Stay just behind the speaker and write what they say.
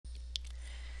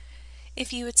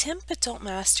If you attempt but don't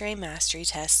master a mastery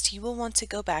test, you will want to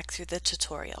go back through the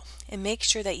tutorial and make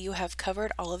sure that you have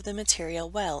covered all of the material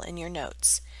well in your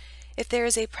notes. If there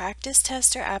is a practice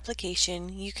test or application,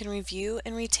 you can review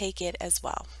and retake it as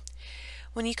well.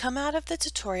 When you come out of the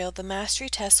tutorial, the mastery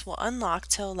test will unlock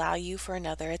to allow you for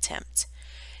another attempt.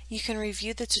 You can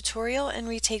review the tutorial and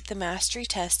retake the mastery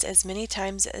test as many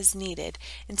times as needed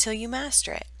until you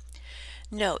master it.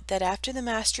 Note that after the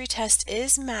mastery test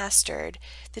is mastered,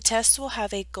 the test will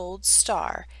have a gold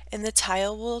star and the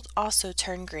tile will also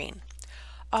turn green.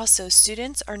 Also,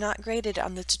 students are not graded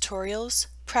on the tutorials,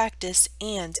 practice,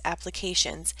 and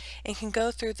applications and can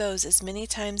go through those as many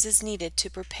times as needed to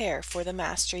prepare for the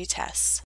mastery tests.